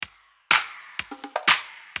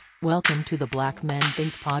Welcome to the Black Men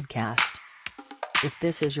Think podcast. If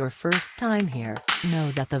this is your first time here,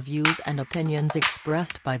 know that the views and opinions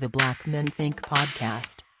expressed by the Black Men Think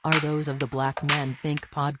podcast are those of the Black Men Think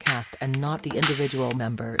podcast and not the individual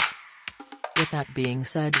members. With that being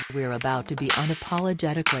said, we're about to be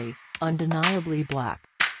unapologetically, undeniably black.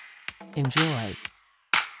 Enjoy.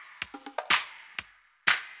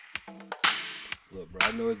 Look, bro,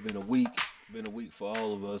 I know it's been a week. It's been a week for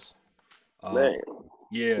all of us. Man,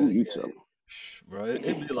 Yeah, who you yeah, tell? bro.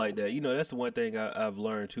 It be like that. You know, that's the one thing I've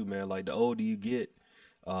learned too, man. Like the older you get,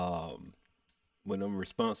 um, when them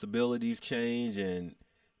responsibilities change and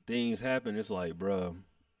things happen, it's like, bro,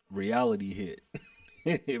 reality hit.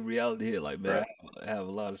 Reality hit. Like, man, Right. I have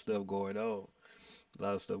a lot of stuff going on. A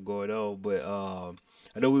lot of stuff going on. But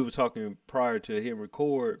I know we were talking prior to him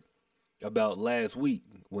record about last week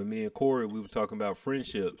when me and Corey we were talking about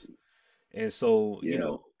friendships. And so,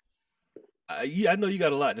 Yeah. I know you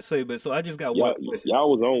got a lot to say, but so I just got one Y'all question.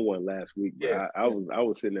 y'all was on one last week, but Yeah, I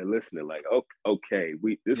was sitting there listening like, okay,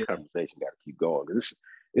 this yeah. conversation got to keep going because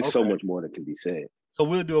it's so Okay. much more that can be said, So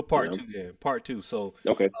we'll do a you part know? two then. Part two. So,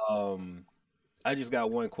 Okay. um, I just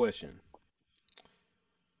got one question.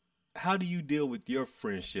 How do you deal with your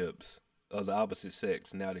friendships of the opposite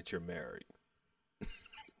sex now that you're married?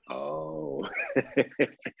 Oh.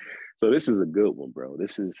 So this is a good one, bro.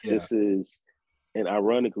 This is Yeah. this is and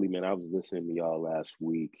ironically, man, I was listening to y'all last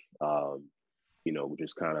week.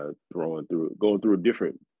 Just kind of going through a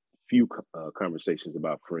different few conversations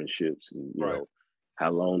about friendships and Right.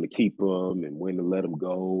 how long to keep them and when to let them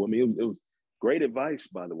go. I mean, it was great advice,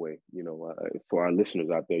 by the way. For our listeners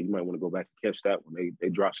out there, you might want to go back and catch that one. They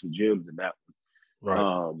dropped some gems in that one.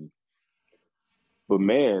 Right. But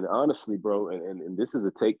man, honestly, bro, and this is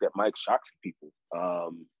a take that might shock some people.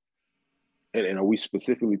 And are we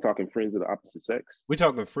specifically talking friends of the opposite sex? We're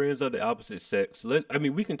talking friends of the opposite sex. I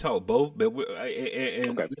mean, we can talk both, but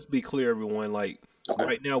and Okay. let's be clear, everyone. Like Okay.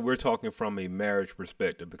 right now, we're talking from a marriage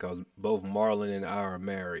perspective because both Marlon and I are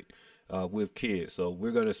married with kids. So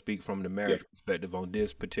we're going to speak from the Yeah. marriage perspective on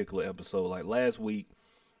this particular episode. Like last week,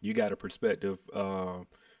 you got a perspective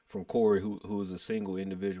from Corey, who is a single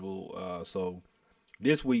individual. So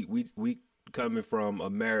this week, we coming from a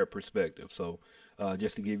married perspective. So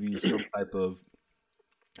just to give you some type of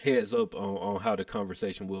heads up on how the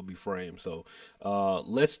conversation will be framed. So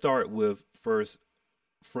let's start with first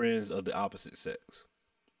friends of the opposite sex.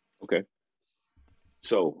 Okay.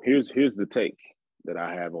 So here's the take that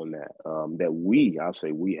I have on that. I'll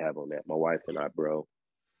say we have on that. My wife and I, bro.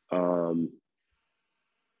 Um,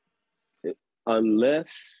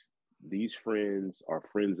 Unless these friends are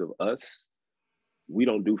friends of us, we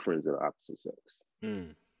don't do friends of the opposite sex,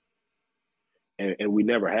 Mm, and we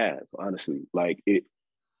never have. Honestly, like it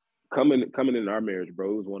coming in our marriage,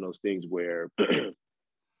 bro. It was one of those things where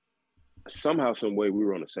somehow, some way, we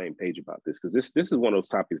were on the same page about this because this is one of those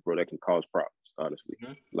topics, bro, that can cause problems. Honestly,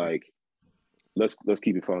 mm, like let's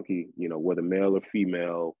keep it funky. Whether male or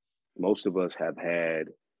female, most of us have had,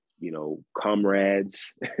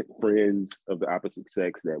 comrades, friends of the opposite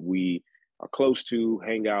sex that we are close to,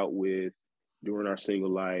 hang out with during our single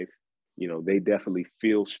life. They definitely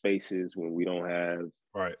fill spaces when we don't have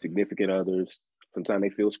right. significant others. Sometimes they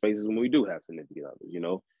fill spaces when we do have significant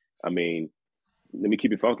others. I mean, let me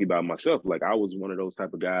keep it funky about myself. Like I was one of those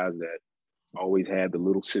type of guys that always had the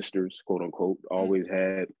little sisters, quote unquote, Mm, always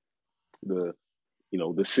had the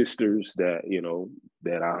the sisters that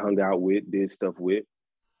that I hung out with, did stuff with.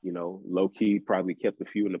 Low key probably kept a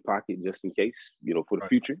few in the pocket just in case, for the right.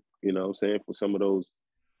 future. What I'm saying, for some of those,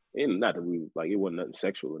 and not that we like it wasn't nothing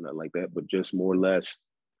sexual or nothing like that, but just more or less.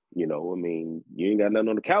 I mean, you ain't got nothing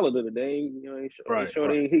on the calendar today. Ain't Right. sure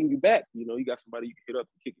they Right. ain't hitting you back. You got somebody you can hit up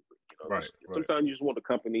and kick it with. Right. Just Right. sometimes you just want the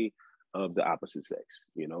company of the opposite sex.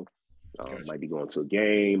 Gotcha. Might be going to a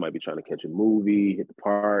game, might be trying to catch a movie, hit the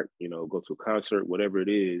park, go to a concert, whatever it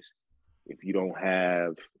is. If you don't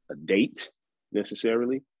have a date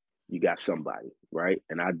necessarily, you got somebody, right?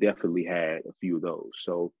 And I definitely had a few of those.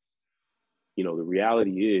 So, the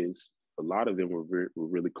reality is a lot of them were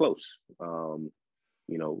really close.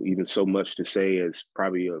 Even so much to say as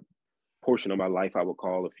probably a portion of my life, I would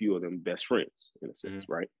call a few of them best friends in a sense,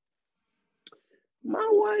 right? My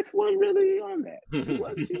wife wasn't really on that. She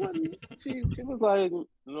wasn't. She wasn't. She was like,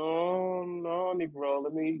 no, no, Negro.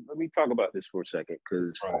 Let me talk about this for a second,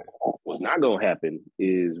 because Right. what's not gonna happen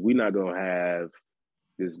is we're not gonna have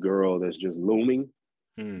this girl that's just looming,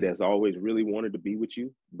 Mm, that's always really wanted to be with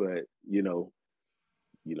you, but you know,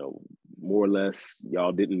 more or less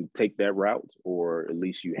y'all didn't take that route, or at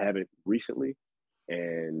least you haven't recently,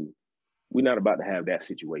 and we're not about to have that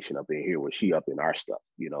situation up in here where she up in our stuff.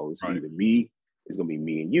 It's right. either me It's gonna be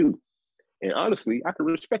me and you. And honestly, I can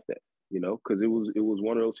respect that, because it was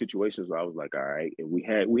one of those situations where I was like, all right, and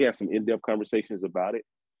we had some in-depth conversations about it.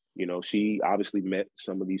 She obviously met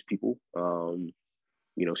some of these people.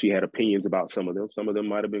 She had opinions about some of them. Some of them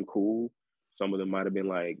might have been cool. Some of them might have been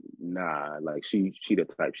like, nah, like she the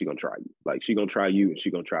type, she gonna try you. Like she gonna try you and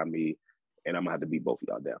she gonna try me, and I'm gonna have to beat both of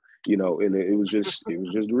y'all down. And it was just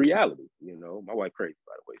the reality. My wife crazy,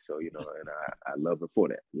 by the way. So, and I love her for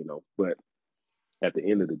that. But at the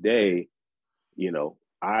end of the day,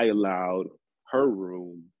 I allowed her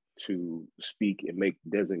room to speak and make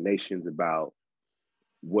designations about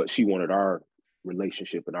what she wanted our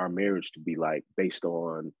relationship and our marriage to be like, based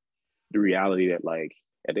on the reality that, like,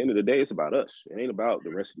 at the end of the day, it's about us. It ain't about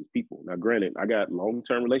the rest of these people. Now, granted, I got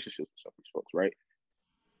long-term relationships with some of these folks, right?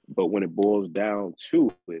 But when it boils down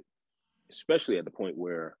to it, especially at the point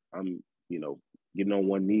where I'm, getting on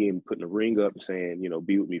one knee and putting a ring up and saying,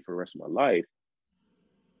 be with me for the rest of my life,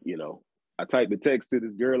 I typed the text to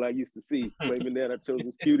this girl I used to see, claiming that I chose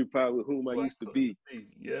this cutie pie with whom I used to be.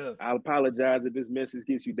 Yeah. I apologize if this message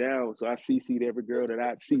gets you down. So I CC'd every girl that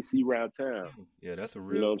I CC around town. Yeah, that's a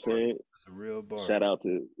real. You know what I'm saying? That's a real bar. Shout out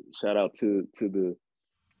to the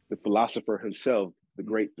philosopher himself, the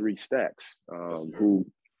great Three Stacks, who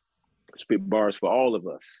spit bars for all of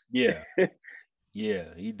us. Yeah. Yeah,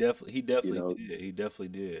 he definitely did. He definitely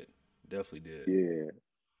did. Yeah.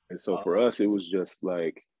 And so for us, it was just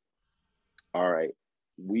like, all right,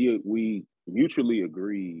 we mutually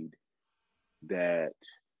agreed that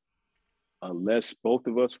unless both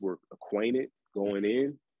of us were acquainted going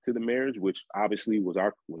in to the marriage, which obviously was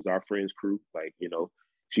our friend's crew, like,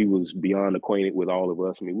 she was beyond acquainted with all of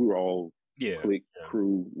us. I mean, we were all clique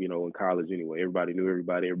crew, in college anyway. Everybody knew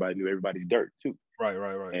everybody. Everybody knew everybody's dirt too. Right.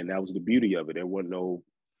 And that was the beauty of it. There wasn't no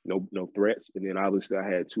threats. And then obviously I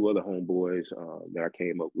had two other homeboys that I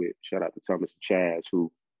came up with. Shout out to Thomas and Chaz,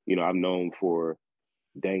 who, I've known for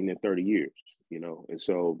dang near 30 years, and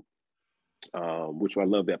so which I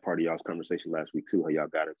love that part of y'all's conversation last week too, how y'all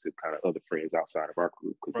got into kind of other friends outside of our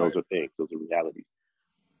group, because those are things, those are realities.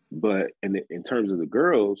 But in terms of the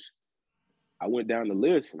girls, I went down the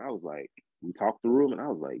list and I was like, we talked through them and I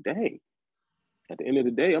was like, dang, at the end of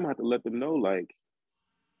the day, I'm gonna have to let them know, like,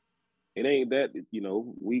 it ain't that,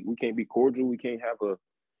 we can't be cordial, we can't have a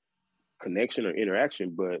connection or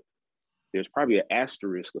interaction, but there's probably an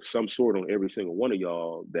asterisk of some sort on every single one of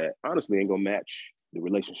y'all that honestly ain't gonna match the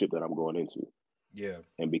relationship that I'm going into. Yeah.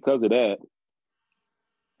 And because of that,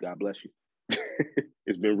 God bless you.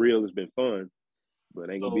 It's been real, it's been fun, but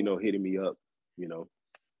ain't gonna be no hitting me up,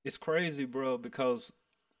 It's crazy, bro, because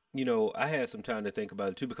I had some time to think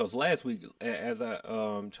about it too, because last week, as I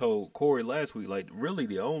told Corey last week, like, really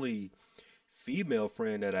the only female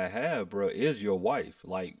friend that I have, bro, is your wife.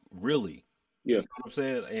 Like, really. Yeah. You know what I'm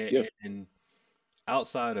saying? And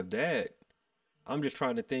outside of that, I'm just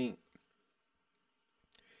trying to think.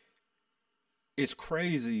 It's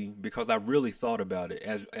crazy because I really thought about it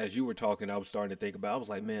as you were talking. I was starting to think about. I was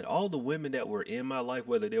like, man, all the women that were in my life,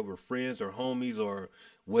 whether they were friends or homies or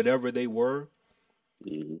whatever they were,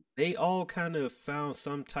 they all kind of found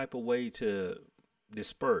some type of way to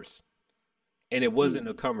disperse. And it wasn't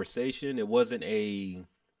a conversation. It wasn't there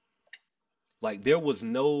was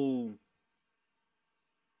no,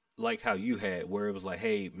 like how you had, where it was like,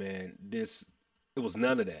 hey, man, it was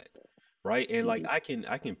none of that. Right. And like, I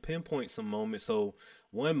can pinpoint some moments. So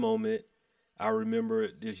one moment I remember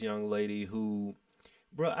this young lady who,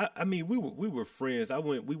 bro, I mean, we were friends.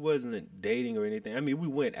 We wasn't dating or anything. I mean, we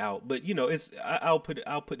went out, but I'll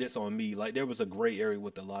put this on me. Like, there was a gray area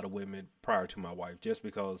with a lot of women prior to my wife, just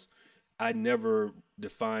because I never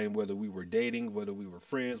defined whether we were dating, whether we were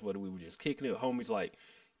friends, whether we were just kicking it, homies. Like,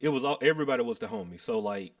 it was everybody was the homie. So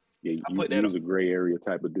like, yeah, you was a gray area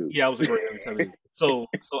type of dude. Yeah, I was a gray area type of dude. So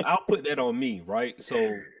I'll put that on me, right?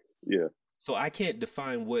 So yeah. So I can't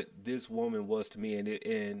define what this woman was to me,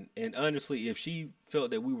 and honestly, if she felt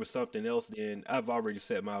that we were something else, then I've already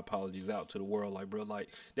set my apologies out to the world. Like, bro, like,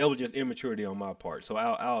 that was just immaturity on my part. So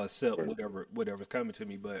I'll accept whatever's coming to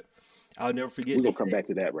me, but I'll never forget. We're gonna come back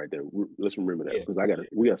to that right there. Let's remember that, because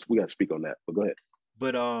we gotta speak on that. But go ahead.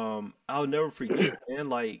 But I'll never forget, man.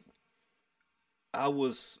 Like, I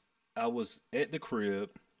was at the crib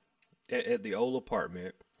at the old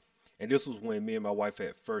apartment. And this was when me and my wife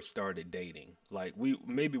had first started dating. Like, we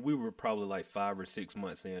were probably like 5 or 6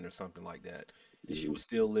 months in or something like that. And she was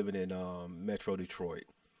still living in Metro Detroit.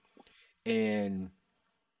 And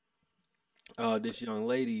this young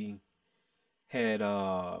lady had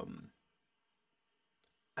I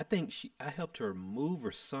think I helped her move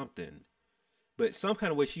or something. But some kind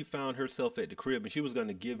of way she found herself at the crib, and she was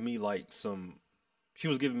gonna give me like some she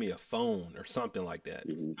was giving me a phone or something like that.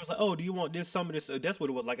 Mm-hmm. I was like, "Oh, do you want this? Some of this?" That's what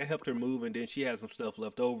it was. Like I helped her move, and then she had some stuff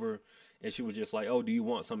left over, and she was just like, "Oh, do you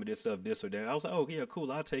want some of this stuff, this or that?" I was like, "Oh, yeah,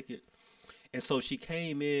 cool, I'll take it." And so she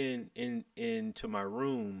came into my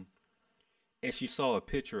room, and she saw a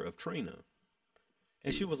picture of Trina,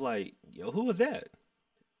 and she was like, "Yo, who is that?"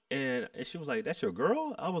 And she was like, "That's your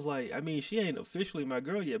girl?" I was like, "I mean, she ain't officially my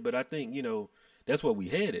girl yet, but I think, that's what we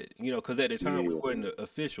headed, because at the time we Yeah, weren't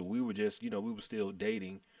official. We were just, we were still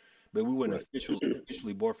dating, but we weren't right.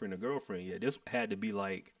 officially boyfriend or girlfriend yet. This had to be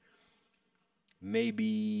like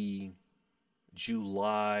maybe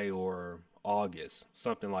July or August,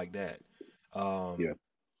 something like that. Yeah. Um,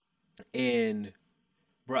 and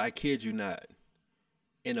bro, I kid you not,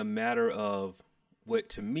 in a matter of what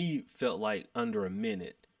to me felt like under a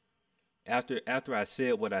minute, after I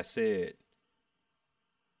said what I said,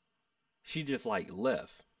 she just like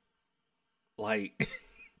left. Like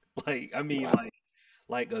like I mean Wow.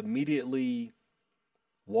 like immediately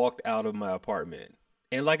walked out of my apartment.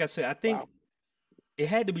 And like I said, I think Wow. it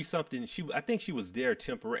had to be something I think she was there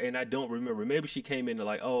temporary and I don't remember. Maybe she came in to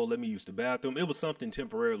like, "Oh, let me use the bathroom." It was something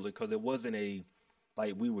temporarily because it wasn't a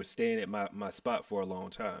like we were staying at my spot for a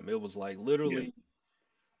long time. It was like Yeah. literally,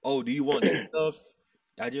 "Oh, do you want this stuff?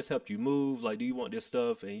 I just helped you move. Like, do you want this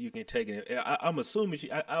stuff? And you can take it." I'm assuming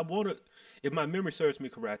I want to, if my memory serves me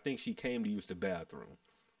correct, I think she came to use the bathroom.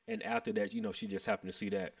 And after that, she just happened to see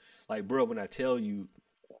that. Like, bro, when I tell you,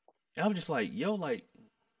 I was just like, yo, like,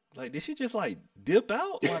 did she just like dip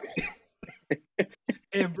out? Like,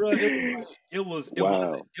 and bro, Wow. it was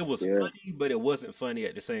Yeah. funny, but it wasn't funny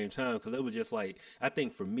at the same time because it was just like, I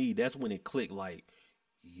think for me, that's when it clicked. Like,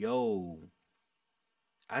 yo,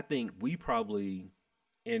 I think we probably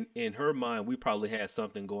in her mind, we probably had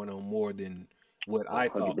something going on more than what A I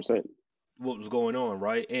hundred thought percent. what was going on,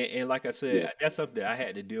 right? And like I Yeah. said, that's something that I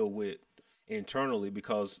had to deal with internally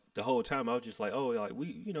because the whole time I was just like, oh, like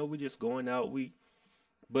we just going out,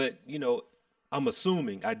 but I'm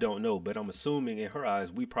assuming I don't know, but I'm assuming in her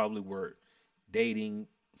eyes we probably were dating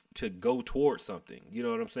to go towards something. You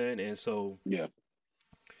know what I'm saying? And so, Yeah.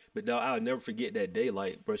 but no, I'll never forget that day.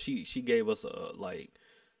 Like, bro, she gave us a like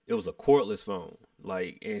it was a cordless phone.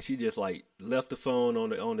 Like, and she just like left the phone on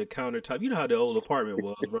the countertop. You know how the old apartment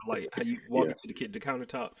was, bro. Like how you walk Yeah. into the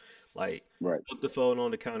countertop, like Right. left the phone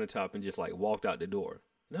on the countertop and just like walked out the door.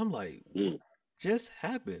 And I'm like, what Mm. just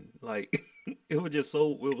happened? Like, it was so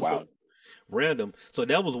Wow. random. So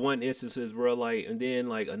that was one instances, bro. Like, and then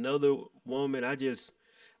like another woman, I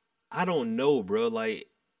don't know, bro. Like,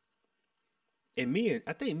 and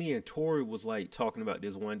I think me and Tori was like talking about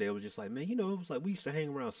this one day. It was just like, man, it was like we used to hang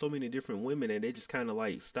around so many different women, and they just kind of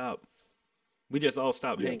like stopped. We just all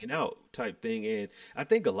stopped Yeah. hanging out, type thing. And I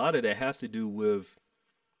think a lot of that has to do with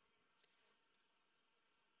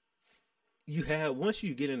you have once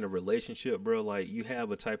you get in a relationship, bro. Like you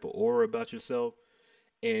have a type of aura about yourself,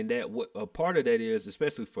 and that what a part of that is,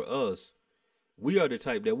 especially for us, we are the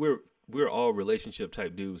type that we're all relationship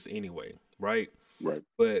type dudes anyway, right? Right.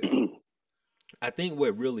 But I think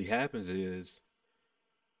what really happens is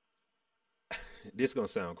this gonna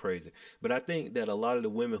sound crazy, but I think that a lot of the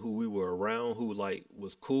women who we were around who like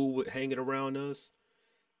was cool with hanging around us,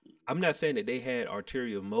 I'm not saying that they had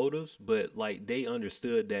ulterior motives, but like they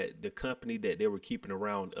understood that the company that they were keeping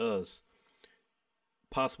around us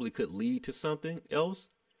possibly could lead to something else.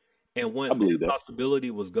 And I once that believe that. possibility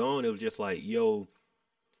was gone, it was just like, yo,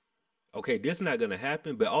 okay, this is not gonna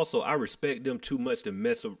happen. But also, I respect them too much to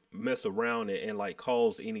mess around and like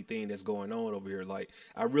cause anything that's going on over here. Like,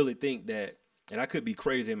 I really think that, and I could be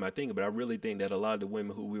crazy in my thinking, but I really think that a lot of the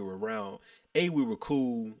women who we were around, we were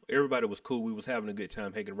cool. Everybody was cool. We was having a good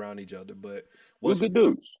time hanging around each other. But We're once we good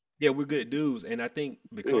dudes. yeah, we're good dudes, and I think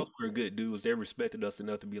Yeah. because we're good dudes, they respected us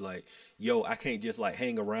enough to be like, "Yo, I can't just like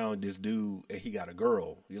hang around this dude and he got a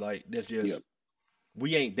girl." You like that's Yeah. just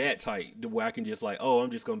we ain't that tight to where I can just like, oh,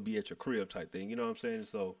 I'm just gonna be at your crib type thing. You know what I'm saying?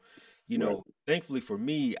 So, Right. thankfully for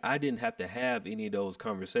me, I didn't have to have any of those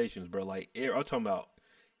conversations, bro. Like, I'm talking about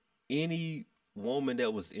any woman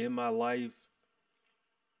that was in my life.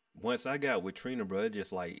 Once I got with Trina, bro, it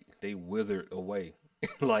just like they withered away.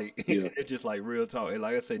 Like Yeah. it's just like real talk. And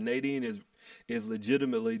like I said, Nadine is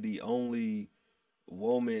legitimately the only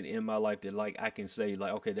woman in my life that like I can say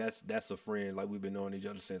like, okay, that's a friend. Like we've been knowing each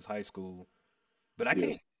other since high school. But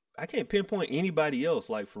Yeah. I can't pinpoint anybody else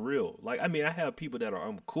like for real. Like I mean, I have people that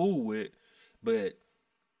I'm cool with, but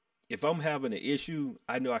if I'm having an issue,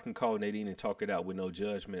 I know I can call Nadine and talk it out with no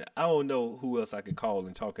judgment. I don't know who else I could call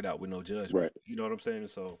and talk it out with no judgment. Right. You know what I'm saying?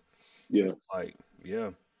 So Yeah. it's like,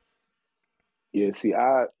 yeah, Yeah. See,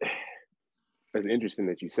 I it's interesting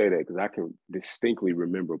that you say that because I can distinctly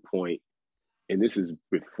remember a point and this is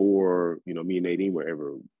before, you know, me and Nadine were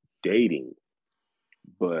ever dating,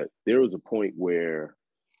 but there was a point where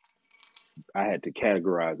I had to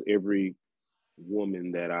categorize every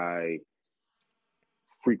woman that I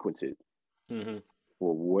frequented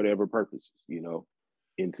for whatever purposes, you know,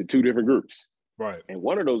 into two different groups. Right. And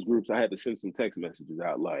one of those groups, I had to send some text messages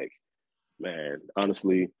out like, man,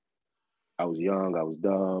 honestly, I was young, I was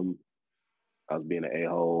dumb, I was being an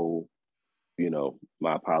a-hole, you know,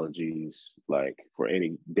 my apologies, like for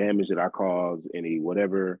any damage that I caused, any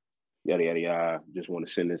whatever, yada, yada, yada. Just want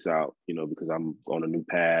to send this out, you know, because I'm on a new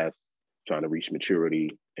path, trying to reach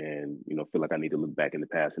maturity and, you know, feel like I need to look back in the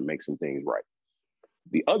past and make some things right.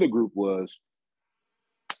 The other group was,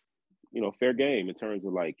 you know, fair game in terms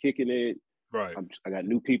of like kicking it. Right. I got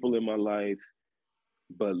new people in my life,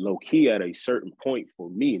 but low key at a certain point for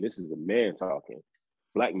me, and this is a man talking,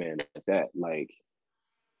 Black man at that, like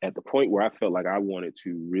at the point where I felt like I wanted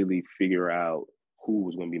to really figure out who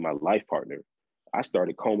was going to be my life partner, I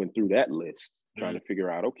started combing through that list, trying to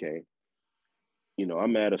figure out, okay, you know,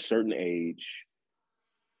 I'm at a certain age.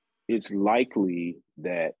 It's likely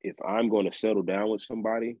that if I'm going to settle down with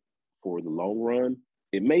somebody for the long run,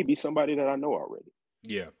 it may be somebody that I know already.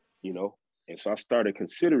 Yeah. You know? And so I started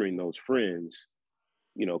considering those friends,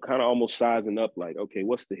 you know, kind of almost sizing up like, okay,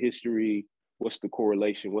 what's the history? What's the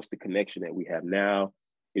correlation? What's the connection that we have now?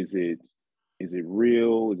 Is it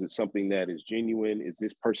real? Is it something that is genuine? Is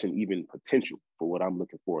this person even potential for what I'm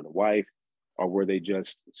looking for in a wife? Or were they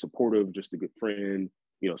just supportive, just a good friend,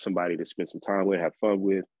 you know, somebody to spend some time with, have fun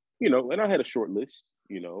with, you know? And I had a short list,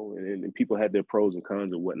 you know, and people had their pros and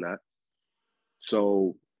cons and whatnot.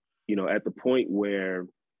 So, you know, at the point where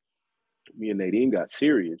me and Nadine got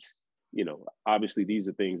serious, you know, obviously these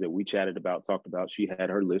are things that we chatted about, talked about. She had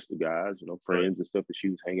her list of guys, you know, friends and stuff that she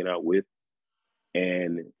was hanging out with.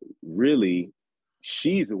 And really,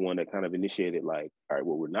 she's the one that kind of initiated like, all right,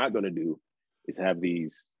 what we're not going to do is have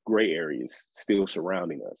these gray areas still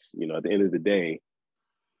surrounding us. You know, at the end of the day,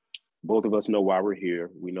 both of us know why we're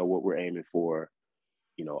here. We know what we're aiming for.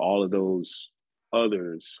 You know, all of those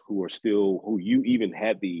others who are still, who you even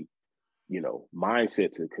had the, you know,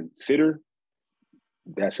 mindset to consider,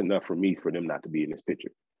 that's enough for me for them not to be in this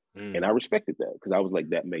picture. And I respected that because I was like,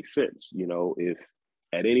 that makes sense. You know, if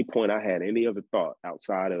at any point I had any other thought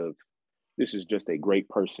outside of this is just a great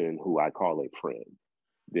person who I call a friend,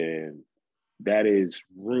 then that is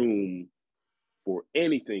room for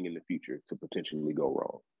anything in the future to potentially go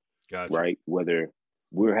wrong. Gotcha. Right? Whether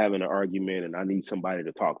we're having an argument and I need somebody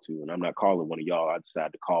to talk to, and I'm not calling one of y'all, I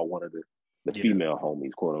decided to call one of the female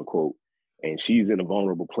homies, quote unquote, and she's in a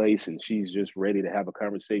vulnerable place and she's just ready to have a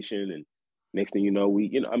conversation. And next thing you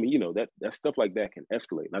know, that stuff like that can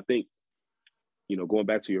escalate. And I think, you know, going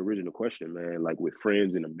back to your original question, man, like with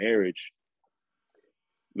friends in a marriage,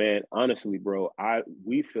 man, honestly, bro, I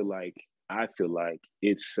feel like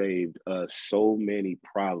it saved us so many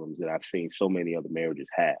problems that I've seen so many other marriages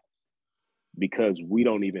have, because we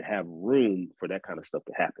don't even have room for that kind of stuff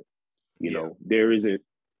to happen. You know, there isn't,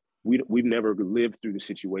 we've never lived through the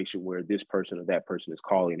situation where this person or that person is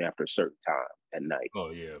calling after a certain time at night.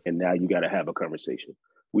 Oh, yeah. And now you got to have a conversation.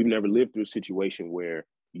 We've never lived through a situation where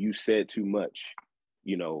you said too much,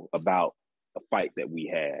 you know, about a fight that we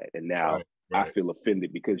had. And now I feel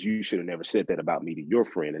offended because you should have never said that about me to your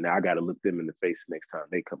friend. And now I got to look them in the face next time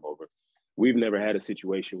they come over. We've never had a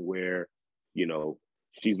situation where, you know,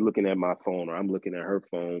 she's looking at my phone or I'm looking at her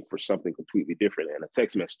phone for something completely different, and a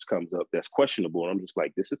text message comes up that's questionable. And I'm just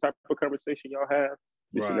like, this is the type of conversation y'all have,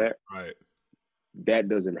 this and that. Right. That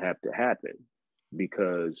doesn't have to happen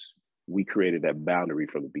because we created that boundary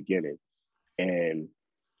from the beginning. And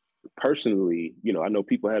personally, you know, I know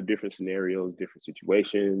people have different scenarios, different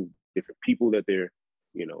situations, different people that they're,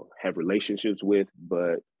 you know, have relationships with.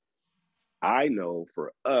 But I know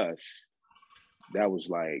for us, that was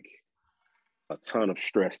like a ton of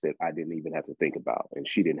stress that I didn't even have to think about and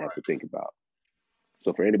she didn't have to think about.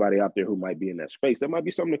 So for anybody out there who might be in that space, that might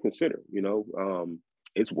be something to consider, you know.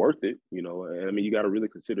 It's worth it, you know. And I mean, you got to really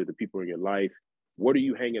consider the people in your life. What are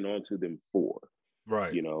you hanging on to them for?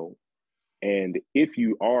 Right. You know, and if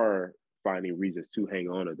you are finding reasons to hang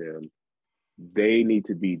on to them, they need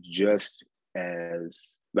to be just as,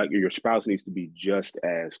 like, your spouse needs to be just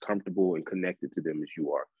as comfortable and connected to them as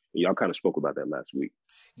you are. And y'all kind of spoke about that last week.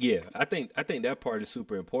 Yeah, I think that part is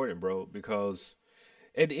super important, bro, because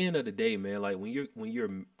at the end of the day, man, like when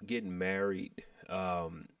you're getting married,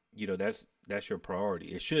 you know, that's your priority.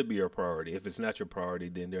 It should be your priority. If it's not your priority,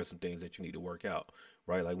 then there's some things that you need to work out,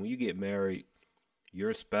 right? Like when you get married,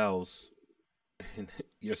 your spouse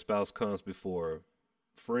your spouse comes before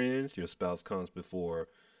friends, your spouse comes before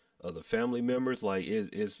other family members. Like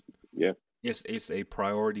is Yeah. it's a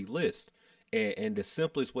priority list. And the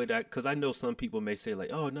simplest way that, because I know some people may say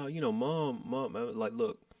like, oh no, mom, like,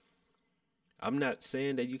 look, I'm not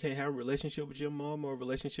saying that you can't have a relationship with your mom or a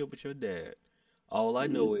relationship with your dad. All I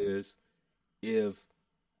Hmm. know is if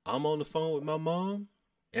I'm on the phone with my mom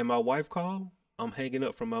and my wife call, I'm hanging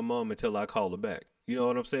up from my mom until I call her back. You know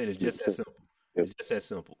what I'm saying? It's just that 100%. simple. Yeah. It's just that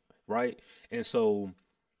simple, right? And so,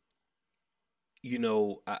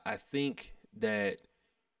 I think that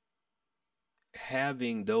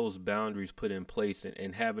having those boundaries put in place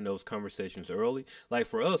and having those conversations early, like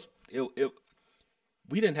for us,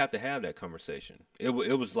 we didn't have to have that conversation. It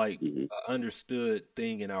was like Hmm. an understood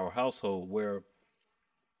thing in our household where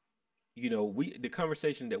we the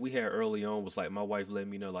conversation that we had early on was like my wife let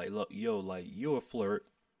me know like, look, yo, like you're a flirt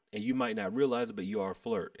and you might not realize it, but you are a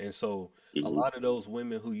flirt. And so a Hmm. lot of those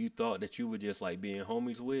women who you thought that you were just like being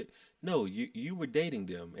homies with, no, you were dating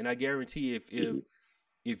them. And I guarantee Hmm.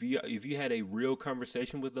 if you had a real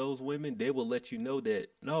conversation with those women, they will let you know that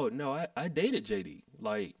no, I dated JD.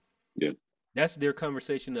 Like Yeah. that's their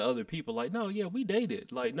conversation to other people. Like, no, yeah, we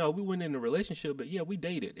dated. Like, no, we went in a relationship, but yeah, we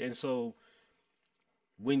dated. And so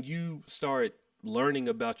when you start learning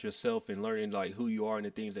about yourself and learning like who you are and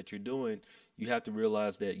the things that you're doing, you have to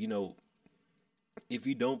realize that, if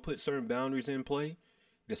you don't put certain boundaries in play,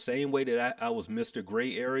 the same way that I was Mr.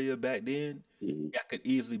 Gray Area back then, Hmm. I could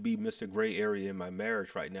easily be Mr. Gray Area in my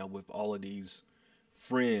marriage right now with all of these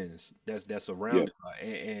friends that's Yeah. surrounded by.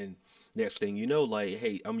 And next thing you know, like,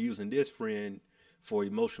 hey, I'm using this friend for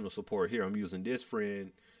emotional support here. I'm using this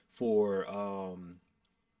friend for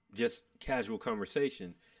just casual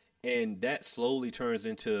conversation, and that slowly turns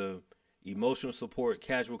into emotional support,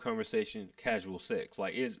 casual conversation, casual sex.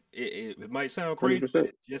 Like it might sound crazy, but 100%.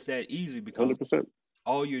 it's just that easy because 100%.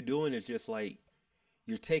 all you're doing is just like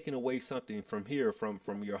you're taking away something from here from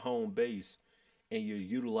your home base and you're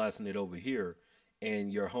utilizing it over here,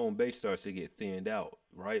 and your home base starts to get thinned out,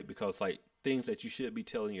 right? Because like things that you should be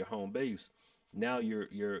telling your home base, now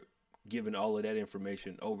you're giving all of that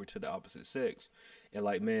information over to the opposite sex. And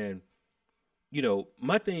like, man,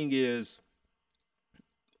 my thing is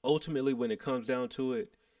ultimately when it comes down to it,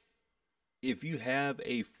 if you have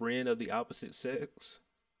a friend of the opposite sex,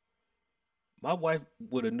 my wife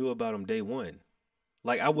would have knew about him day one.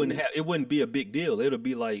 Like I wouldn't Hmm. have it wouldn't be a big deal. It'll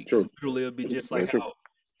be like True. literally it'll be just like Very true.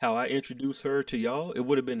 how I introduced her to y'all. It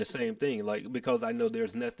would have been the same thing. Like because I know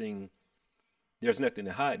there's nothing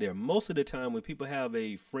to hide there. Most of the time when people have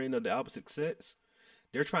a friend of the opposite sex,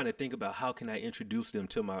 they're trying to think about how can I introduce them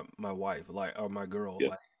to my wife, like or my girl. Yeah.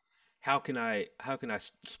 Like how can I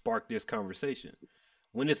spark this conversation?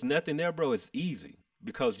 When it's nothing there, bro, it's easy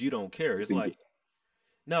because you don't care. It's It's easy. like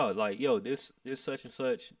no, like yo, this such and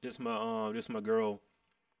such, this my girl,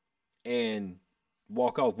 and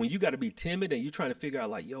walk off. When you got to be timid and you're trying to figure out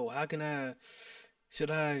like, yo, how can I? Should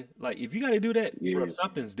I like if you got to do that, bro? Yeah.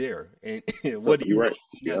 Something's there, and So whether you're you know right. it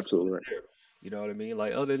or You're not, absolutely something's right. there. You know what I mean?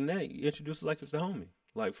 Like other than that, you introduce it like it's the homie,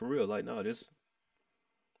 like for real. Like no, this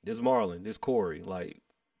Marlon, this Corey, like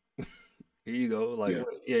here you go. Like Yeah.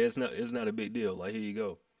 yeah, it's not a big deal. Like here you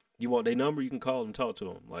go. You want their number, you can call them, talk to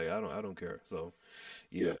them. Like I don't care. So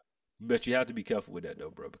yeah, Yeah. but you have to be careful with that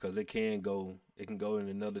though, bro, because it can go in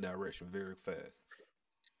another direction very fast.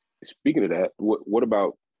 Speaking of that, what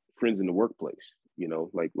about friends in the workplace?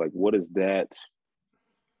 Like what is that?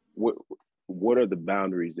 What what are the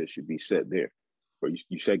boundaries that should be set there? Or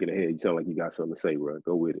you shaking the head? You sound like you got something to say, bro.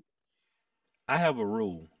 Go with it. I have a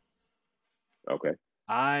rule. Okay.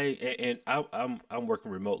 I'm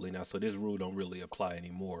working remotely now, so this rule don't really apply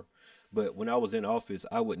anymore. But when I was in office,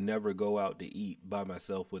 I would never go out to eat by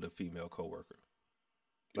myself with a female coworker.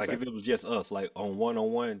 Like Okay. if it was just us, like on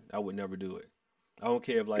one, I would never do it. I don't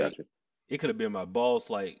care if like Gotcha. it could have been my boss,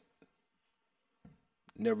 like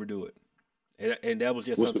never do it. And that was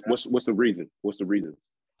just What's something the what's the reason? What's the reasons?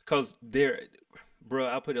 because there, bro.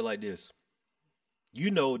 I put it like this: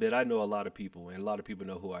 you know that I know a lot of people, and a lot of people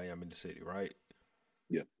know who I am in the city, right?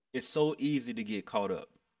 Yeah. It's so easy to get caught up,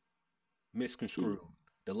 Mm. misconstrued.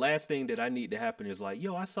 The last thing that I need to happen is like,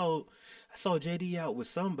 yo, I saw JD out with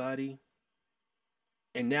somebody,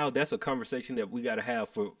 and now that's a conversation that we got to have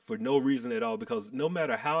for no reason at all because no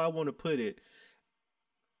matter how I want to put it,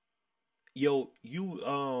 yo, you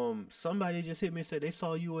somebody just hit me and said they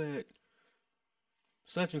saw you at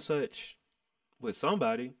such and such with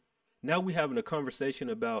somebody. Now we having a conversation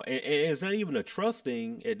about, and it's not even a trust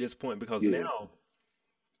thing at this point because Yeah. now,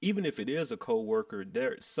 even if it is a coworker,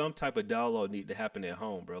 there some type of dialogue need to happen at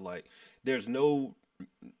home, bro. Like, there's no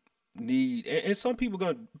need, and some people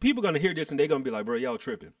gonna hear this and they're gonna be like, bro, y'all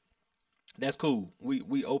tripping. That's cool.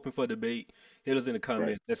 We open for debate. Hit us in the Right.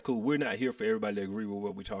 comments. That's cool. We're not here for everybody to agree with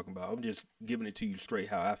what we're talking about. I'm just giving it to you straight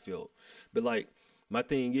how I feel. But like my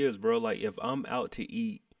thing is, bro, like if I'm out to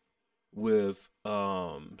eat with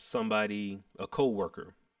somebody, a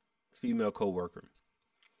coworker, female coworker,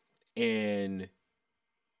 and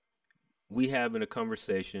we having a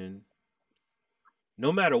conversation,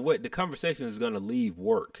 no matter what, the conversation is gonna leave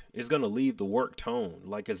work. It's gonna leave the work tone.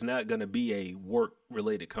 Like it's not gonna be a work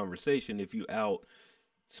related conversation if you out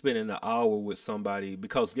spending an hour with somebody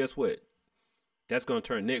because guess what? That's gonna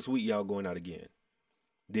turn next week y'all going out again.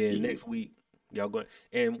 Then Hmm. next week y'all going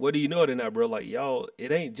and what do you know it or not, bro? Like y'all,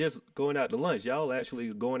 it ain't just going out to lunch. Y'all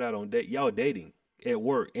actually going out on date. Y'all dating at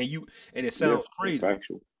work, and it Yeah, sounds that's crazy,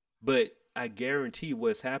 factual. but I guarantee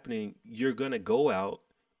what's happening. You're gonna go out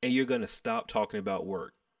and you're gonna stop talking about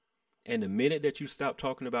work. And the minute that you stop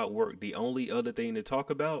talking about work, the only other thing to talk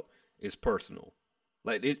about is personal.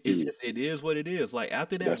 Like it's Hmm. just it is what it is. Like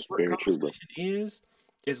after that That's work very true, bro. conversation ends,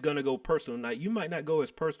 it's gonna go personal. Now you might not go as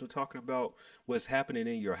personal talking about what's happening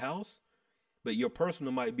in your house, but your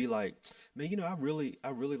personal might be like, man, I really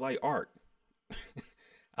like art.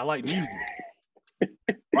 I like music,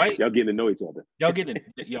 right? Y'all getting to know each other. Y'all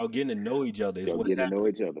getting to know each other is Y'all what's getting to know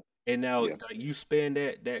happening. each other. And now Yeah. like, you spend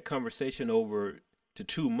that conversation over to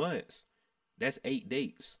 2 months. That's 8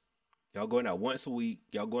 dates. Y'all going out once a week.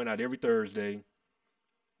 Y'all going out every Thursday.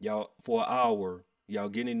 Y'all for an hour. Y'all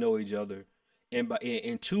getting to know each other. And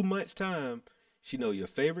in 2 months' time, she know your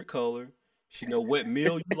favorite color. She know what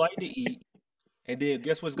meal you like to eat. And then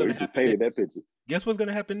guess what's Bro, gonna you just happen painted next? that picture. Guess what's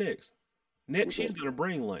gonna happen next? Next, What's she's that? gonna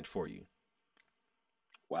bring lunch for you.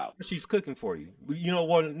 Wow. She's cooking for you. You know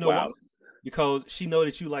what? Know why? Wow. Because she know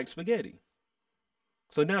that you like spaghetti.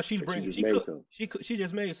 So now she's And she bringing. just She made cook. some. She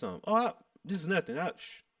just made some. Oh, this is nothing.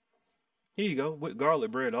 Here you go with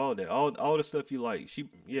garlic bread, all that, all the stuff you like.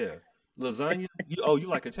 Yeah, lasagna. You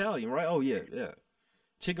like Italian, right? Oh yeah, yeah.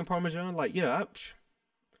 Chicken parmesan, like yeah.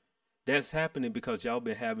 That's happening because y'all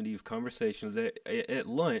been having these conversations at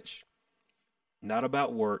lunch, not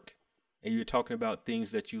about work, and you're talking about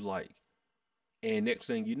things that you like. And next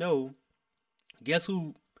thing you know, guess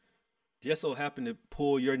who just so happened to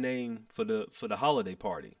pull your name for the holiday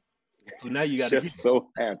party. So now you got a gift. Just so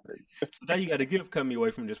happened. So now you got a gift coming away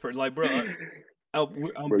from this person. Like, bro, I'm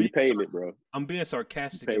Bro, you being painting it, bro. I'm being You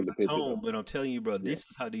sarcastic in painting the my picture, tone, though. but I'm telling you, bro, Yeah. this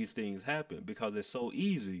is how these things happen because it's so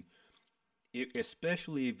easy.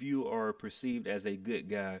 Especially if you are perceived as a good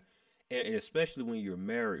guy, and especially when you're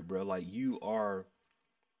married, bro. Like you are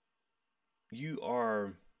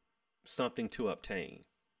something to obtain,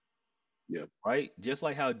 Yeah. right? Just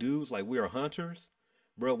like how dudes like we are hunters,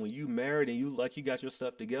 bro. When you married and you got your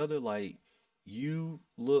stuff together, like you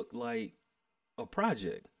look like a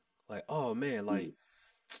project. Like, oh man, like Mm.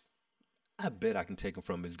 I bet I can take him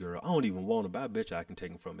from his girl. I don't even want him, but I bet you I can take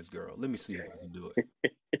him from his girl. Let me see if I can do it.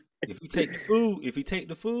 If he take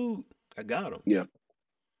the food, I got him. Yeah.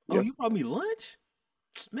 Oh, Yeah. you brought me lunch?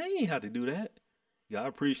 Man, you ain't have to do that. Yeah, I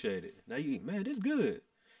appreciate it. Now you man, this good.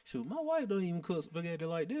 Shoot, my wife don't even cook spaghetti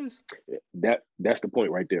like this. That's the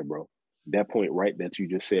point right there, bro. That point right that you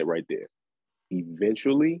just said right there.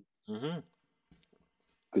 Eventually, Mm-hmm.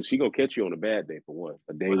 because she gonna catch you on a bad day for one.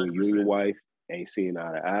 A day when you and your 100%. wife ain't seeing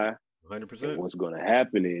eye to eye. And 100%. what's gonna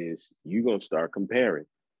happen is you gonna start comparing.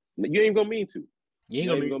 You ain't gonna mean to. You ain't You're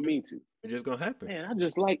not gonna even be gonna mean to. it's just gonna happen. Man, I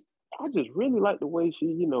just really like the way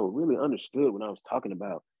she, really understood when I was talking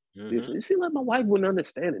about this. Mm-hmm. It seemed like my wife wasn't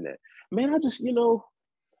understanding that. Man, I just,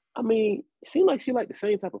 I mean, it seemed like she liked the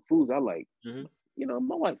same type of foods I like. Mm-hmm.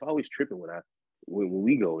 My wife always tripping when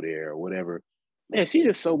we go there or whatever. Man, she's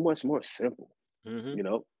just so much more simple. Mm-hmm. You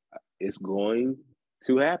know, it's going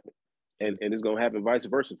to happen. And And it's gonna happen vice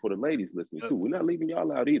versa for the ladies listening uh, too. We're not leaving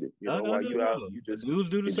y'all out either. no, no, While no, you out, no. you The just dudes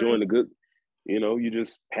do the same. enjoying the good, you're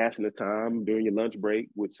just passing the time during your lunch break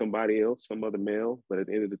with somebody else, some other male. But at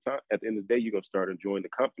the end of the day, you're gonna start enjoying the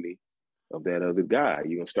company of that other guy.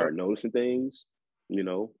 You're gonna Yep. start noticing things.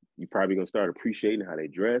 You're probably gonna start appreciating how they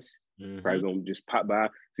dress. Mm-hmm. Probably gonna just pop by.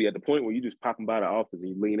 See, at the point where you just popping by the office and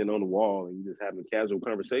you leaning on the wall and you just having a casual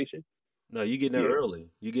conversation. No, you getting there Yeah, early.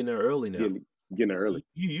 You getting there early now. getting there early.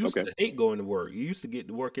 You used Okay, to hate going to work. You used to get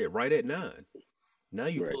to work at right at 9. Now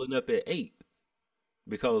you right. pulling up at 8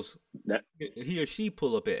 because That he or she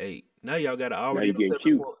pull up at 8. Now y'all got an hour now to you're getting yourself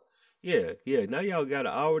cute. before. Yeah, yeah. Now y'all got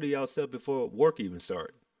an hour to yourself before work even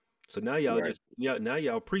start. So now Right. now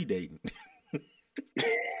y'all pre-dating.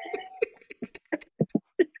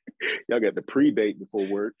 Y'all got the pre-date before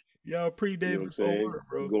work. Y'all You know pre-dating what I'm before saying? work,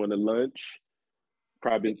 bro. Going to lunch.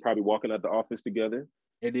 Probably walking out the office together.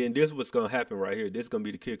 And then this what's gonna happen right here. This gonna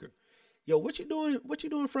be the kicker. Yo, what you doing? What you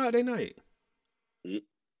doing Friday night? Mm.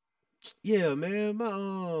 Yeah, man,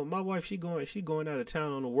 my wife she going out of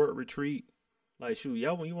town on a work retreat. Like, shoot,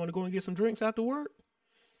 y'all, you want to go and get some drinks after work?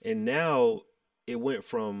 And now it went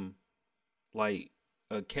from like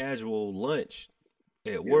a casual lunch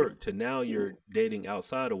at Yeah. work to now you're dating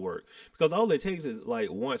outside of work, because all it takes is like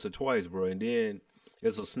once or twice, bro, and then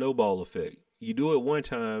it's a snowball effect. You do it one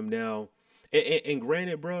time now, and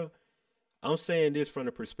granted, bro, I'm saying this from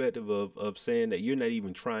the perspective of saying that you're not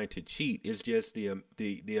even trying to cheat. It's just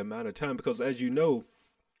the amount of time, because as you know,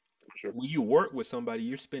 Sure. when you work with somebody,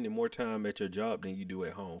 you're spending more time at your job than you do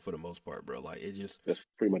at home for the most part, bro. Like, That's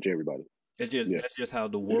pretty much everybody. it's just Yeah. that's just how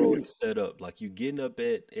the world is set up. Like, you getting up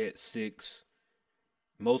at 6.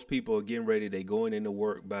 Most people are getting ready. They going into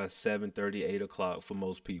work by 7:30, 8 o'clock for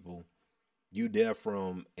most people. You there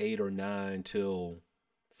from 8 or 9 till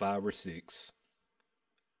 5 or 6.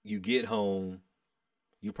 You get home.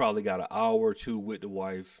 You probably got an hour or two with the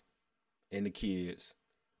wife and the kids,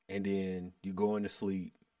 and then you going to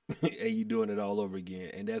sleep, and you doing it all over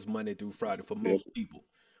again. And that's Monday through Friday for Yep. most people,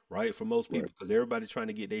 right? For most Right. people, because everybody trying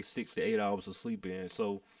to get their 6 to 8 hours of sleep in.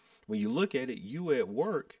 So when you look at it, you at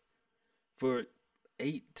work for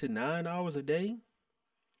 8 to 9 hours a day.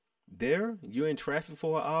 There, you're in traffic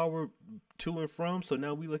for an hour to and from. So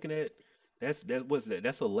now we looking at what's that?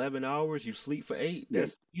 That's 11 hours. You sleep for 8. Yeah.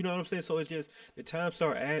 That's, you know what I'm saying. So it's just the time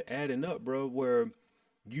start adding up, bro. Where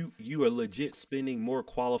you are legit spending more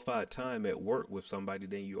qualified time at work with somebody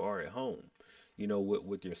than you are at home.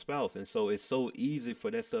 With your spouse, and so it's so easy for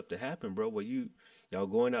that stuff to happen, bro. Where y'all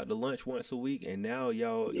going out to lunch once a week, and now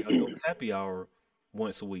y'all doing happy hour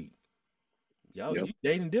once a week. Y'all Yep. you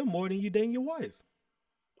dating them more than you dating your wife.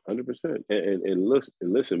 100%. And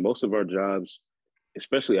listen, most of our jobs,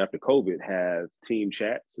 especially after COVID, have team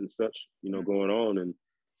chats and such, going on. And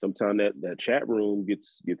sometimes that chat room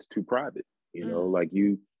gets too private. Mm. Like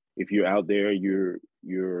if you're out there,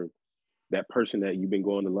 you're that person that you've been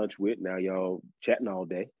going to lunch with. Now y'all chatting all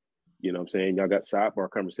day. You know what I'm saying? Y'all got sidebar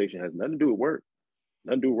conversation, has nothing to do with work.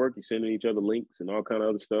 Nothing to do with work. You're sending each other links and all kind of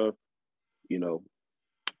other stuff. You know,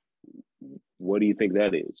 what do you think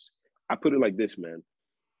that is? I put it like this, man.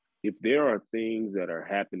 If there are things that are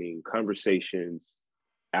happening, conversations,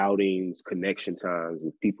 outings, connection times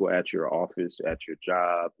with people at your office, at your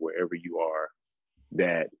job, wherever you are,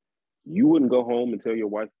 that you wouldn't go home and tell your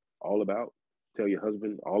wife all about, tell your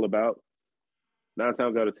husband all about, 9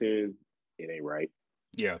 times out of 10, it ain't right.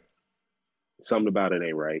 Yeah. Something about it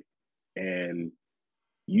ain't right. And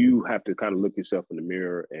you have to kind of look yourself in the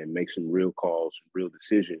mirror and make some real calls, some real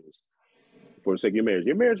decisions for the sake of your marriage.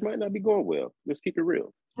 Your marriage might not be going well. Let's keep it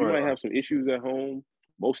real. You Right. might have some issues at home.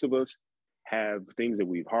 Most of us have things that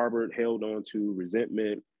we've harbored, held on to,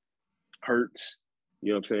 resentment, hurts, you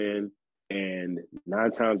know what I'm saying? And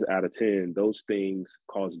 9 times out of 10, those things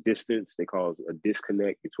cause distance. They cause a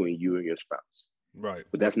disconnect between you and your spouse. Right.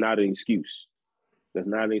 But Right. that's not an excuse. That's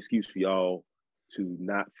not an excuse for y'all to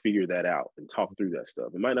not figure that out and talk through that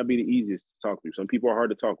stuff. It might not be the easiest to talk through. Some people are hard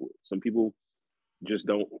to talk with. Some people just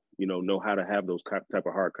don't, know how to have those type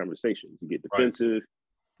of hard conversations. You get Right. defensive,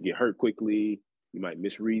 you get hurt quickly, you might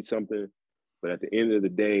misread something. But at the end of the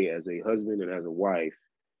day, as a husband and as a wife,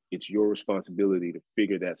 it's your responsibility to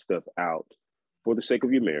figure that stuff out for the sake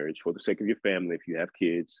of your marriage, for the sake of your family, if you have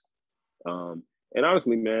kids. And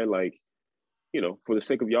honestly, man, like, for the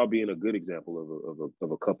sake of y'all being a good example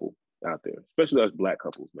of a couple out there, especially us Black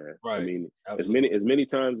couples, man. I Right. mean, Absolutely. as many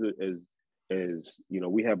times as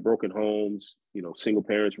we have broken homes, single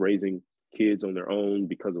parents raising kids on their own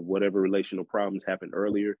because of whatever relational problems happened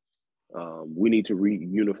earlier. We need to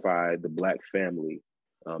reunify the Black family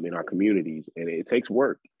in our communities, and it takes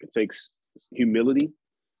work. It takes humility.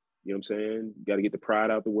 You know what I'm saying? You got to get the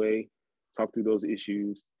pride out the way, talk through those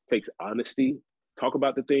issues. It takes honesty. Talk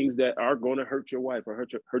about the things that are going to hurt your wife or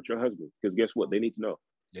hurt your husband. Because guess what? They need to know,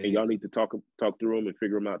 and y'all need to talk through them and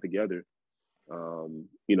figure them out together.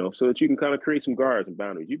 So that you can kind of create some guards and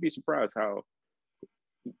boundaries. You'd be surprised how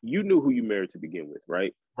you knew who you married to begin with,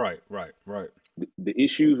 right? Right. Right. Right. The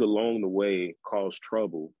issues along the way cause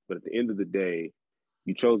trouble, but at the end of the day,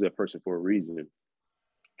 you chose that person for a reason.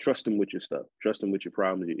 Trust them with your stuff. Trust them with your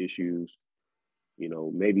problems, your issues.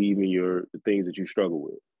 Maybe even the things that you struggle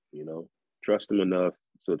with. Trust them enough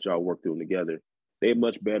so that y'all work through them together. They're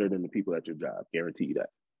much better than the people at your job. Guarantee you that.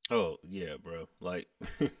 Oh yeah, bro. Like,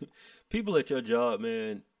 people at your job,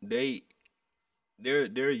 man, they're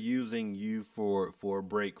using you for a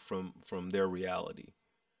break from their reality.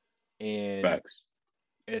 And Facts.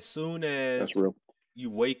 as soon That's as real. you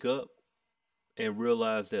wake up and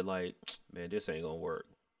realize that, like, man, this ain't gonna work.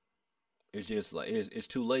 It's just like it's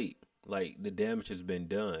too late. like the damage has been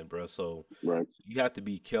done, bro. So Right. you have to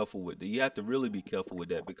be careful with you have to really be careful with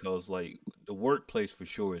that because like the workplace for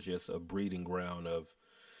sure is just a breeding ground of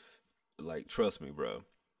like trust me, bro.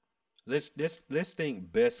 Let's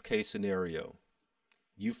think best case scenario.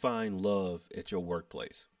 You find love at your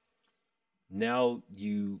workplace. Now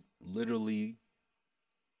you literally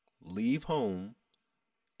leave home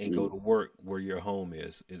and go Mm. to work where your home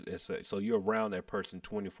is. So you're around that person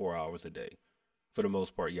 24 hours a day. For the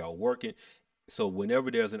most part, y'all working. So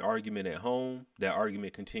whenever there's an argument at home, that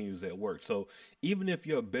argument continues at work. So even if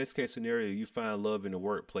your best case scenario, you find love in the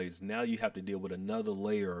workplace, now you have to deal with another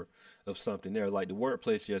layer of something there. Like the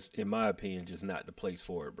workplace, just in my opinion, just not the place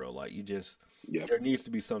for it, bro. Like you just Yeah. there needs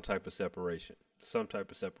to be some type of separation, some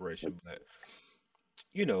type of separation. But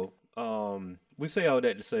we say all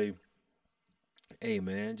that to say, hey,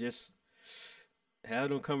 man, just have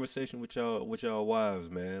them conversation with y'all wives,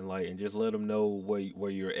 man. Like, and just let them know where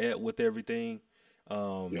you're at with everything. Yeah.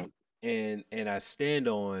 Um, and I stand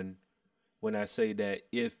on when I say that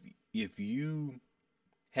if you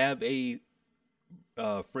have a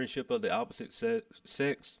friendship of the opposite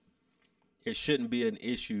sex, it shouldn't be an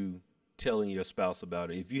issue telling your spouse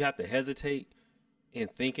about it. If you have to hesitate in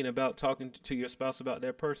thinking about talking to your spouse about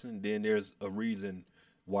that person, then there's a reason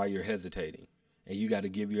why you're hesitating, and you got to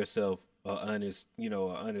give yourself a honest, a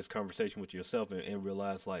honest conversation with yourself and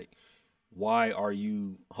realize like, why are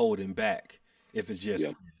you holding back if it's just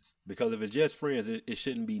Yeah. friends? Because if it's just friends, it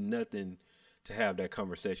shouldn't be nothing to have that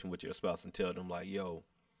conversation with your spouse and tell them like, yo,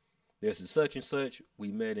 this is such and such.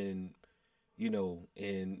 We met in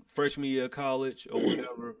freshman year of college or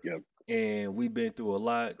whatever, Yeah. and we've been through a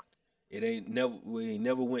lot. We ain't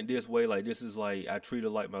never went this way. Like this is like I treat her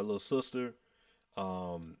like my little sister.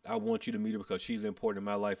 I want you to meet her because she's important in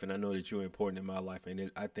my life, and I know that you're important in my life,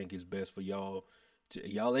 and I think it's best for y'all.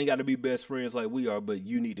 Y'all ain't got to be best friends like we are, but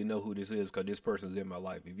you need to know who this is because this person's in my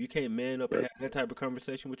life. If you can't man up and Right. have that type of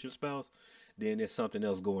conversation with your spouse, then there's something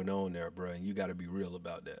else going on there, bro, and you got to be real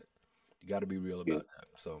about that. You got to be real Yeah. about that.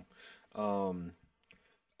 So, um,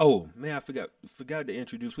 oh man, I forgot to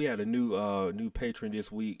introduce. We had a new patron this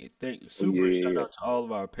week. Oh yeah. Super shout Yeah. out to all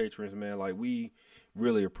of our patrons, man. Like we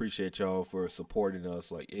really appreciate y'all for supporting us.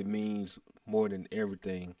 Like it means more than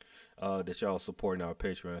everything that y'all supporting our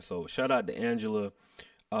Patreon. So shout out to Angela.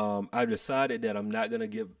 I've decided that I'm not gonna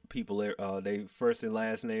give people their first and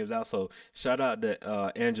last names out. So shout out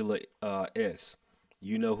to Angela S.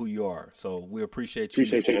 You know who you are. So we appreciate you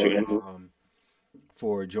Appreciate you, Angela.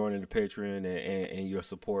 for joining the Patreon and your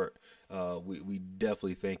support. We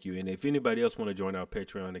definitely thank you. And if anybody else want to join our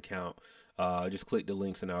Patreon account, just click the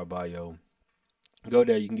links in our bio. Go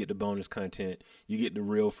there, you can get the bonus content. You get the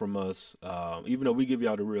real from us. Even though we give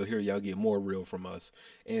y'all the real here, y'all get more real from us.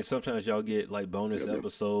 And sometimes y'all get like bonus Yep.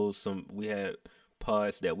 episodes. We had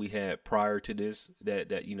pods that we had prior to this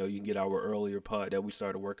that you can get our earlier pod that we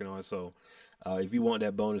started working on. So if you want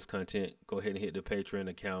that bonus content, go ahead and hit the Patreon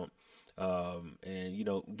account.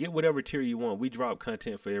 And get whatever tier you want. We drop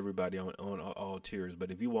content for everybody on all tiers.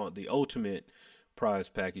 But if you want the ultimate prize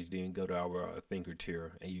package, then go to our thinker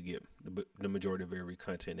tier and you get the majority of every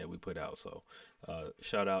content that we put out. So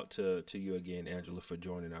shout out to you again, Angela, for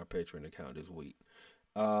joining our Patreon account this week.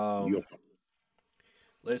 Yep.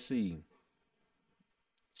 Let's see.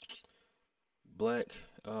 Black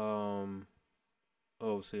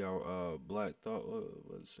see our Black Thought,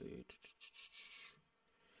 let's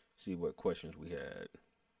see what questions we had.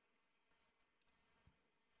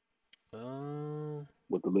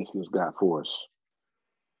 What the listeners got for us.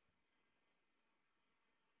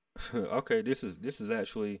 Okay, this is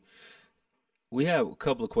actually, we have a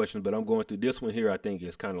couple of questions, but I'm going through this one here. I think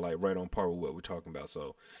is kind of like right on par with what we're talking about.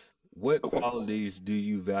 So, what Okay. qualities do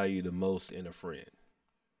you value the most in a friend?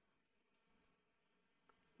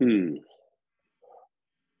 Hmm.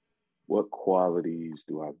 What qualities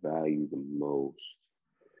do I value the most?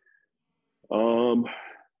 Um,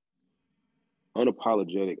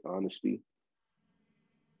 Unapologetic honesty.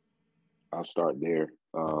 I'll start there.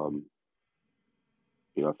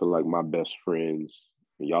 I feel like my best friends,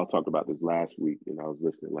 and y'all talked about this last week, and I was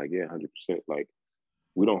listening, like, yeah, 100%. Like,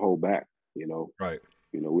 we don't hold back, you know. Right.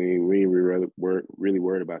 We ain't really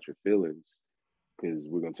worried about your feelings because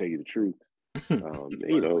we're gonna tell you the truth.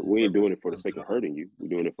 Right. We ain't doing it for the sake of hurting you. We're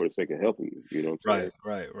doing it for the sake of helping you. You know what I'm saying?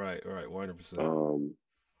 Right. 100%. Um,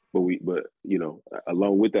 but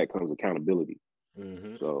along with that comes accountability.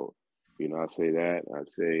 Mm-hmm. So, I say that. I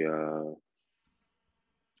say,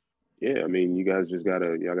 yeah. I mean, y'all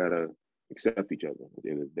gotta accept each other at the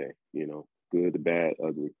end of the day. Good, the bad,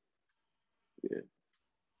 ugly. Yeah.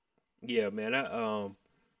 Yeah, man.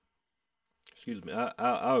 Excuse me.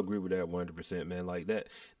 I agree with that 100%, man. Like that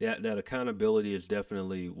accountability is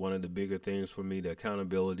definitely one of the bigger things for me. The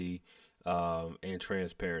accountability and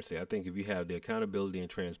transparency. I think if you have the accountability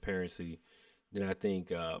and transparency, then I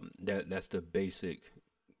think that's the basic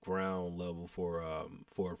ground level for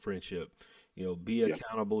a friendship. You know, be Yeah,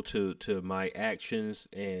 accountable to my actions,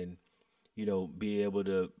 and be able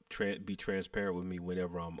to be transparent with me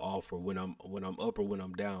whenever I'm off, or when I'm up, or when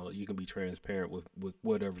I'm down. You can be transparent with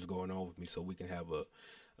whatever's going on with me, so we can have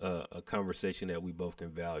a conversation that we both can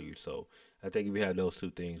value. So I think if we have those two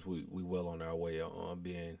things, we well on our way on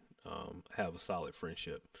being have a solid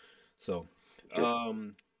friendship. So sure.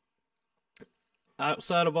 um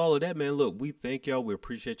outside of all of that, man, look, we thank y'all. We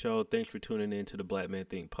appreciate y'all. Thanks for tuning in to the Black Man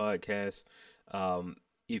Think podcast.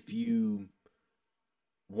 If you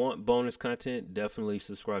want bonus content, definitely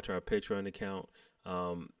subscribe to our Patreon account.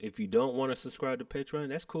 If you don't want to subscribe to Patreon,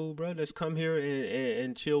 that's cool, bro. Let's come here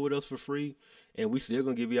and chill with us for free, and we still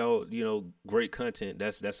gonna give y'all great content.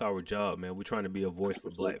 That's our job, man. We're trying to be a voice for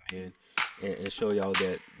Black Absolutely. men, and show y'all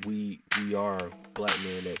that we are Black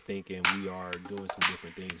men that think, and we are doing some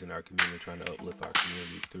different things in our community, trying to uplift our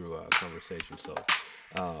community through conversation. So,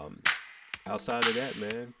 um, outside of that,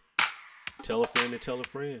 man, tell a friend to tell a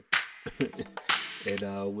friend.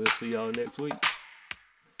 And we'll see y'all next week.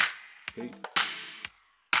 Peace.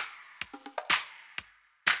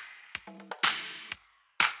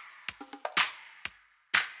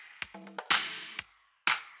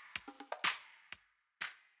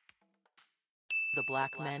 The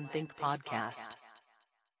Black Men Think Podcast.